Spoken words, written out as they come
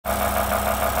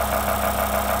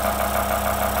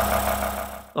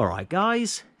Alright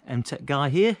guys, MTech Guy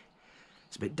here.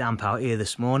 It's a bit damp out here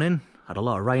this morning. Had a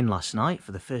lot of rain last night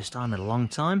for the first time in a long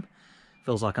time.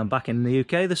 Feels like I'm back in the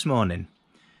UK this morning.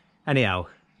 Anyhow,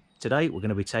 today we're going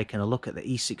to be taking a look at the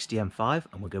E60 M5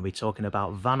 and we're going to be talking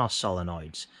about Vanos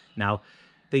Solenoids. Now,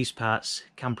 these parts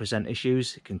can present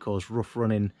issues. It can cause rough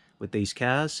running with these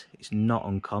cars. It's not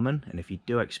uncommon, and if you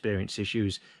do experience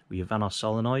issues with your Vanos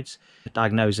Solenoids,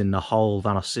 diagnosing the whole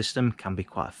Vanos system can be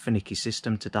quite a finicky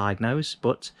system to diagnose,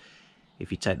 but if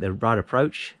you take the right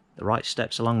approach, the right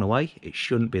steps along the way, it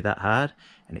shouldn't be that hard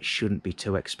and it shouldn't be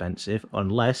too expensive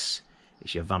unless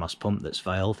it's your Vanos pump that's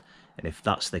failed, and if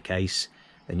that's the case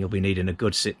then you'll be needing a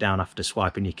good sit down after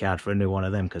swiping your card for a new one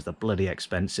of them because they're bloody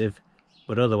expensive.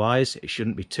 But otherwise it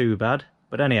shouldn't be too bad.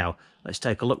 But anyhow, let's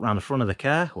take a look around the front of the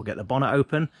car. We'll get the bonnet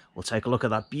open, we'll take a look at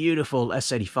that beautiful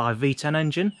S85 V10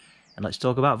 engine, and let's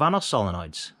talk about Vanos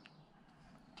Solenoids.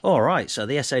 Alright, so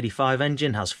the S85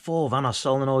 engine has 4 Vanos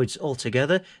Solenoids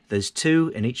altogether. There's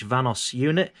 2 in each Vanos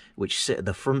unit, which sit at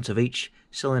the front of each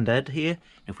cylinder head here.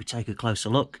 If we take a closer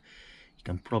look, you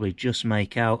can probably just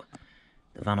make out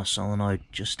the Vanos Solenoid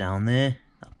just down there.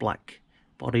 That black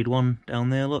bodied one down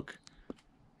there, look.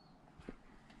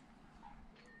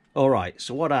 Alright,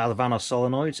 so what are the Vanos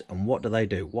Solenoids and what do they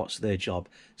do? What's their job?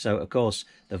 So of course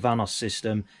the Vanos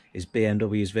system is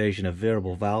BMW's version of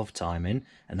variable valve timing,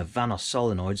 and the Vanos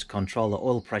Solenoids control the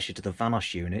oil pressure to the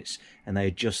Vanos units and they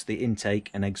adjust the intake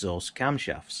and exhaust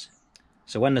camshafts.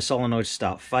 So when the solenoids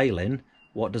start failing,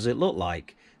 what does it look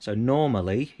like? So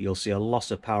normally you'll see a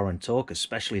loss of power and torque,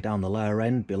 especially down the lower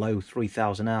end below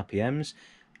 3000 RPMs.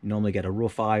 You normally get a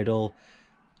rough idle.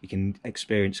 You can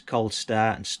experience cold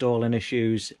start and stalling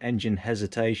issues, engine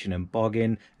hesitation and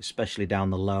bogging, especially down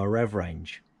the lower rev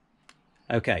range.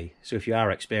 Okay, so if you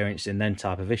are experiencing them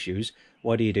type of issues,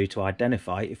 what do you do to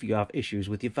identify if you have issues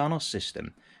with your Vanos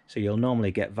system? So you'll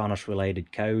normally get Vanos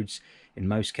related codes in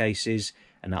most cases,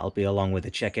 and that'll be along with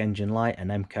a check engine light, and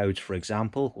them codes, for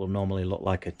example, will normally look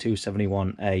like a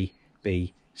 271A,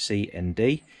 B, C and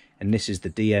D, and this is the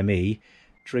DME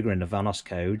triggering the Vanos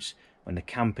codes when the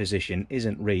cam position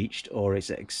isn't reached or it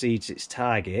exceeds its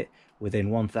target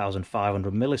within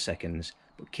 1500 milliseconds.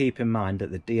 But keep in mind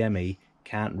that the DME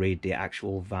can't read the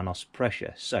actual Vanos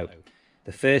pressure. So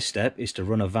the first step is to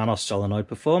run a Vanos solenoid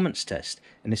performance test,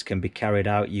 and this can be carried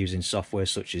out using software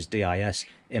such as DIS,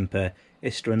 IMPA,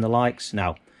 ISTA and the likes.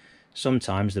 Now,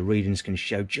 sometimes the readings can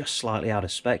show just slightly out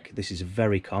of spec. This is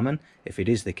very common. If it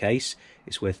is the case,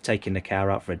 it's worth taking the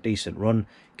car out for a decent run,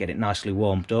 get it nicely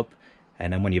warmed up,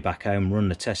 and then when you're back home, run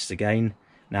the tests again.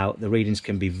 Now, the readings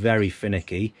can be very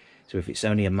finicky, so if it's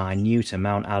only a minute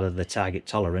amount out of the target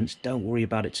tolerance, don't worry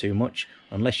about it too much,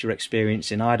 unless you're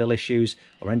experiencing idle issues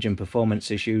or engine performance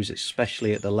issues,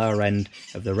 especially at the lower end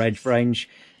of the rev range.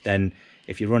 Then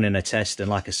if you're running a test,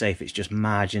 and like I say, if it's just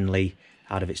marginally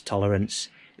out of its tolerance,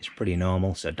 it's pretty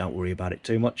normal, so don't worry about it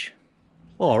too much.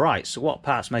 Alright, so what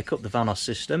parts make up the Vanos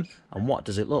system, and what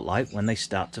does it look like when they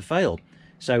start to fail?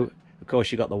 So of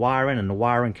course you've got the wiring and the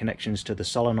wiring connections to the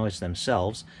solenoids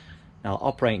themselves. Now,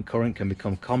 operating current can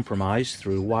become compromised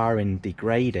through wiring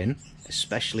degrading,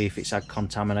 especially if it's had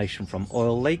contamination from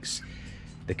oil leaks.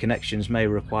 The connections may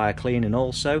require cleaning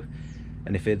also,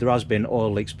 and if there has been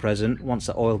oil leaks present, once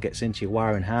the oil gets into your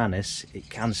wiring harness, it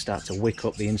can start to wick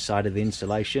up the inside of the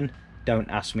insulation. Don't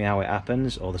ask me how it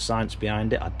happens or the science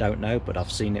behind it, I don't know, but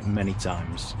I've seen it many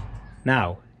times.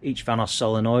 Now, each Vanos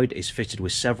solenoid is fitted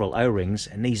with several O-rings,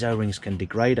 and these O-rings can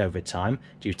degrade over time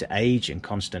due to age and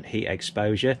constant heat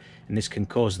exposure, and this can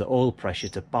cause the oil pressure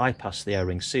to bypass the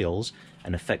O-ring seals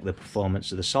and affect the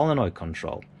performance of the solenoid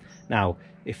control. Now,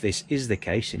 if this is the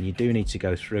case and you do need to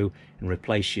go through and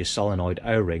replace your solenoid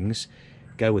O-rings,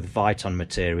 go with Viton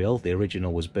material. The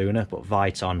original was Buna, but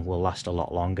Viton will last a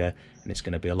lot longer and it's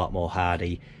going to be a lot more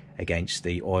hardy against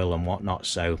the oil and whatnot,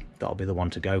 so that'll be the one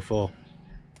to go for.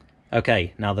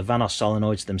 Okay, now the Vanos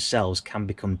solenoids themselves can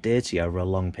become dirty over a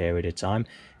long period of time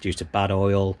due to bad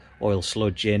oil, oil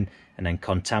sludging, and then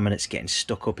contaminants getting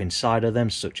stuck up inside of them,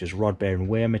 such as rod bearing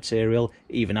wear material.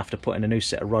 Even after putting a new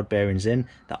set of rod bearings in,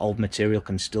 that old material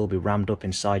can still be rammed up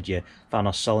inside your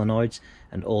Vanos solenoids,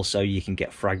 and also you can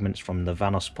get fragments from the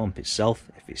Vanos pump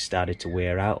itself. If it's started to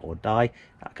wear out or die,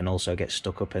 that can also get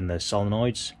stuck up in the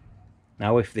solenoids.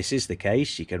 Now, if this is the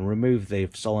case, you can remove the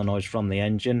solenoids from the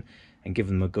engine and give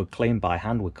them a good clean by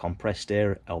hand with compressed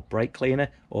air or brake cleaner,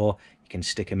 or you can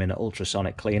stick them in an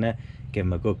ultrasonic cleaner, give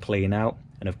them a good clean out,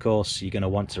 and of course you're going to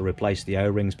want to replace the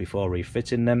O-rings before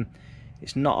refitting them.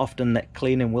 It's not often that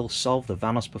cleaning will solve the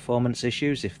Vanos performance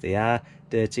issues if they are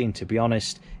dirty, and to be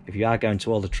honest, if you are going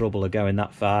to all the trouble of going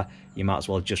that far, you might as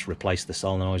well just replace the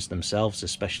solenoids themselves,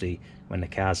 especially when the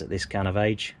car's at this kind of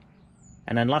age.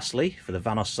 And then lastly, for the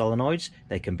Vanos solenoids,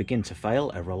 they can begin to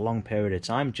fail over a long period of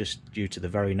time just due to the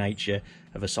very nature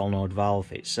of a solenoid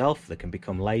valve itself. They can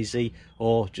become lazy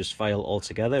or just fail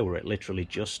altogether, where it literally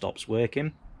just stops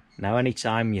working. Now,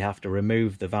 anytime you have to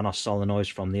remove the Vanos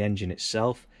solenoids from the engine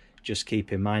itself, just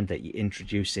keep in mind that you're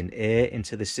introducing air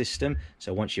into the system.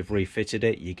 So once you've refitted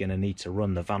it, you're going to need to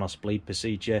run the Vanos bleed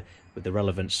procedure with the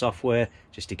relevant software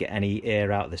just to get any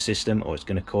air out of the system, or it's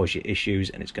going to cause you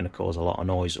issues and it's going to cause a lot of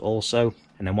noise also.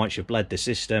 And then once you've bled the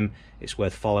system, it's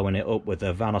worth following it up with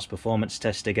the Vanos performance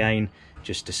test again,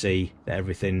 just to see that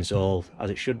everything's all as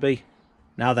it should be.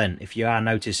 Now then, if you are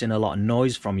noticing a lot of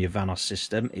noise from your Vanos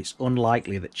system, it's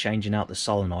unlikely that changing out the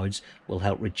solenoids will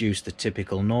help reduce the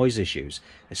typical noise issues,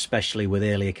 especially with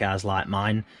earlier cars like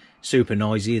mine. Super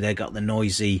noisy, they've got the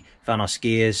noisy Vanos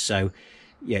gears, so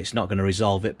yeah, it's not going to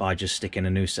resolve it by just sticking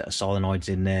a new set of solenoids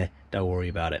in there. Don't worry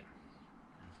about it.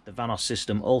 The Vanos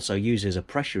system also uses a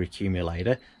pressure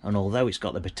accumulator, and although it's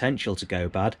got the potential to go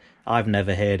bad, I've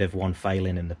never heard of one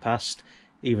failing in the past.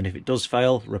 Even if it does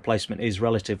fail, replacement is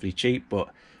relatively cheap, but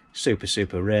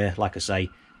super rare. Like I say,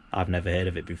 I've never heard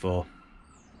of it before.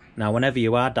 Now, whenever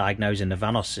you are diagnosing the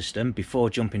Vanos system,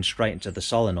 before jumping straight into the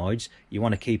solenoids, you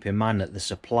want to keep in mind that the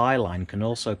supply line can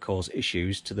also cause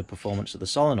issues to the performance of the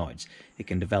solenoids. It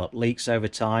can develop leaks over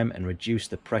time and reduce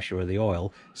the pressure of the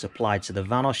oil supplied to the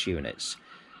Vanos units.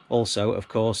 Also, of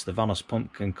course, the Vanos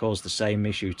pump can cause the same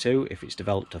issue too if it's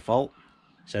developed a fault.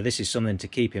 So this is something to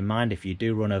keep in mind if you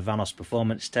do run a Vanos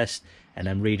performance test and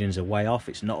then readings are way off.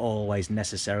 It's not always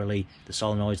necessarily the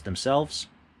solenoids themselves.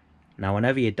 Now,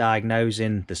 whenever you're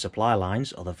diagnosing the supply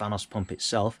lines or the Vanos pump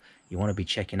itself, you want to be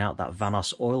checking out that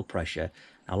Vanos oil pressure.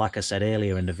 Now, like I said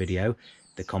earlier in the video,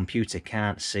 the computer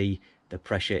can't see the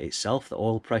pressure itself, the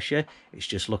oil pressure. It's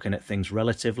just looking at things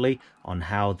relatively on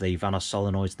how the Vanos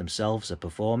solenoids themselves are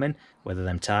performing, whether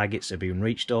them targets are being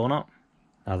reached or not.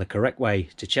 Now, the correct way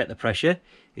to check the pressure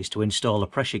is to install a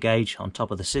pressure gauge on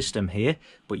top of the system here,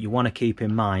 but you want to keep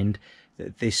in mind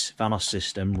that this Vanos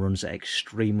system runs at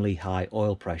extremely high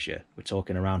oil pressure. We're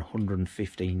talking around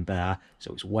 115 bar,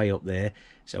 so it's way up there.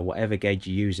 So whatever gauge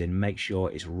you're using, make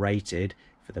sure it's rated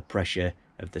for the pressure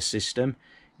of the system.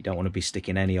 You don't want to be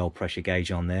sticking any old pressure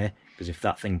gauge on there, because if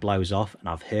that thing blows off, and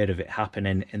I've heard of it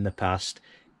happening in the past,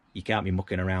 you can't be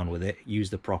mucking around with it. Use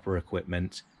the proper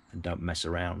equipment and don't mess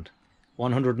around.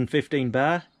 115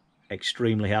 bar,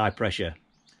 extremely high pressure.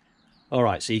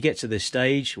 Alright, so you get to this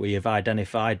stage where you've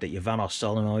identified that your Vanos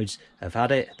solenoids have had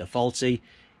it, they're faulty,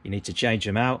 you need to change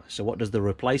them out. So what does the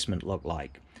replacement look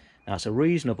like? Now, it's a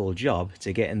reasonable job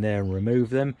to get in there and remove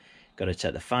them. Got to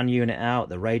take the fan unit out,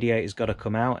 the radiator's got to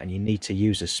come out, and you need to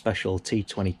use a special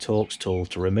T20 Torx tool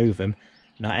to remove them.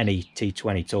 Not any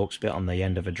T20 Torx bit on the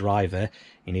end of a driver.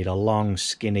 You need a long,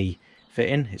 skinny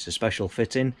fitting. It's a special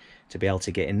fitting to be able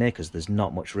to get in there, because there's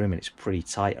not much room and it's pretty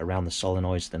tight around the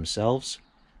solenoids themselves.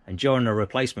 And during the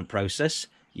replacement process,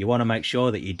 you want to make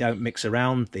sure that you don't mix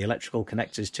around the electrical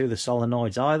connectors to the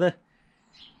solenoids either.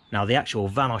 Now, the actual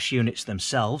Vanos units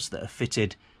themselves that are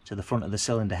fitted to the front of the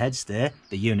cylinder heads there,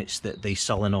 the units that the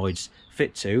solenoids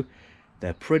fit to,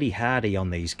 they're pretty hardy on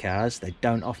these cars. They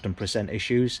don't often present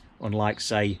issues, unlike,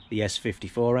 say, the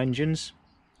S54 engines.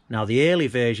 Now, the early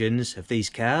versions of these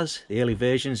cars, the early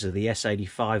versions of the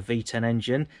S85 V10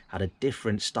 engine, had a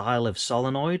different style of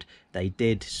solenoid. They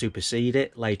did supersede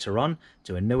it later on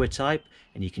to a newer type,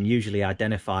 and you can usually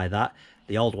identify that.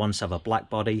 The old ones have a black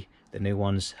body, the new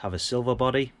ones have a silver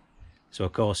body. So,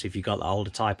 of course, if you've got the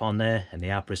older type on there and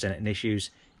they are presenting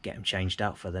issues, get them changed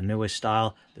out for the newer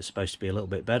style. They're supposed to be a little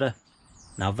bit better.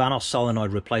 Now, Vanos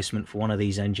solenoid replacement for one of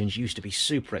these engines used to be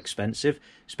super expensive,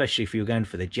 especially if you're going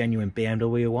for the genuine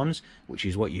BMW ones, which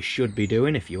is what you should be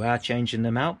doing if you are changing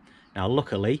them out. Now,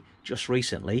 luckily, just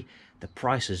recently, the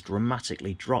price has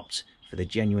dramatically dropped for the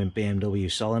genuine BMW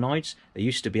solenoids. They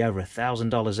used to be over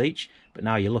 $1,000 each, but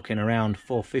now you're looking around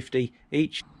 $450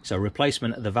 each. So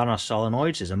replacement of the Vanos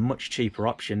solenoids is a much cheaper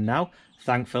option now,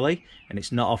 thankfully, and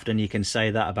it's not often you can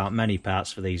say that about many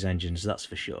parts for these engines, that's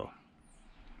for sure.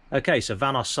 Okay, so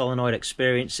Vanos solenoid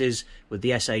experiences with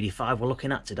the S85 we're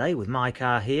looking at today with my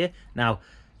car here. Now,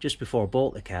 just before I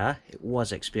bought the car, it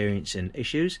was experiencing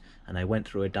issues, and I went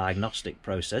through a diagnostic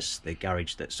process. The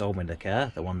garage that sold me the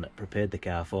car, the one that prepared the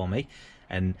car for me,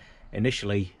 and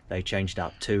initially they changed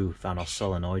out 2 Vanos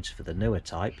solenoids for the newer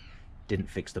type. Didn't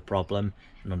fix the problem,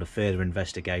 and under further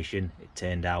investigation, it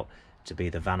turned out to be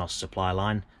the Vanos supply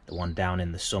line, the one down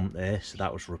in the sump there, so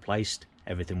that was replaced.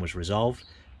 Everything was resolved.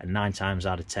 And 9 times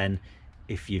out of 10,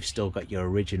 if you've still got your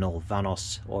original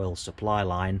Vanos oil supply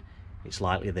line, it's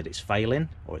likely that it's failing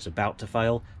or it's about to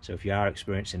fail. So if you are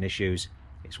experiencing issues,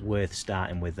 it's worth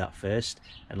starting with that first.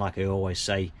 And like I always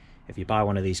say, if you buy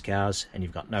one of these cars and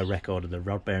you've got no record of the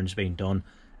rod bearings being done,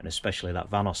 and especially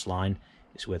that Vanos line,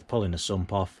 it's worth pulling the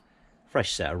sump off,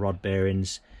 fresh set of rod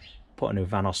bearings, put a new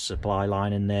Vanos supply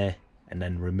line in there, and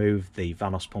then remove the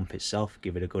Vanos pump itself,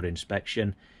 give it a good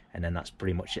inspection, and then that's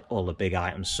pretty much it, all the big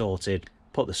items sorted.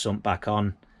 Put the sump back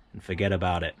on and forget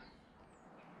about it.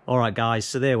 Alright guys,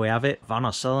 so there we have it,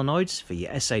 Vanos Solenoids for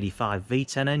your S85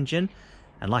 V10 engine.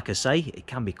 And like I say, it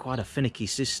can be quite a finicky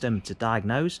system to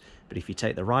diagnose, but if you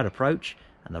take the right approach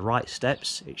and the right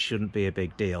steps, it shouldn't be a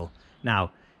big deal.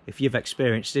 Now, if you've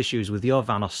experienced issues with your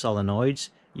Vanos Solenoids,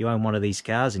 you own one of these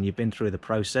cars and you've been through the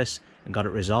process and got it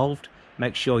resolved,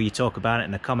 make sure you talk about it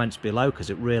in the comments below, because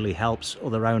it really helps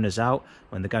other owners out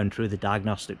when they're going through the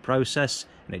diagnostic process,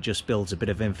 and it just builds a bit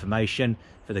of information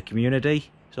for the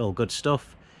community. It's all good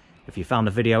stuff. If you found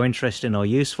the video interesting or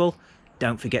useful,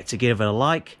 don't forget to give it a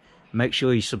like. Make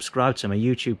sure you subscribe to my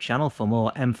YouTube channel for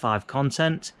more M5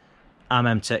 content. I'm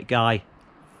MTech Guy.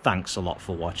 Thanks a lot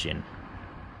for watching.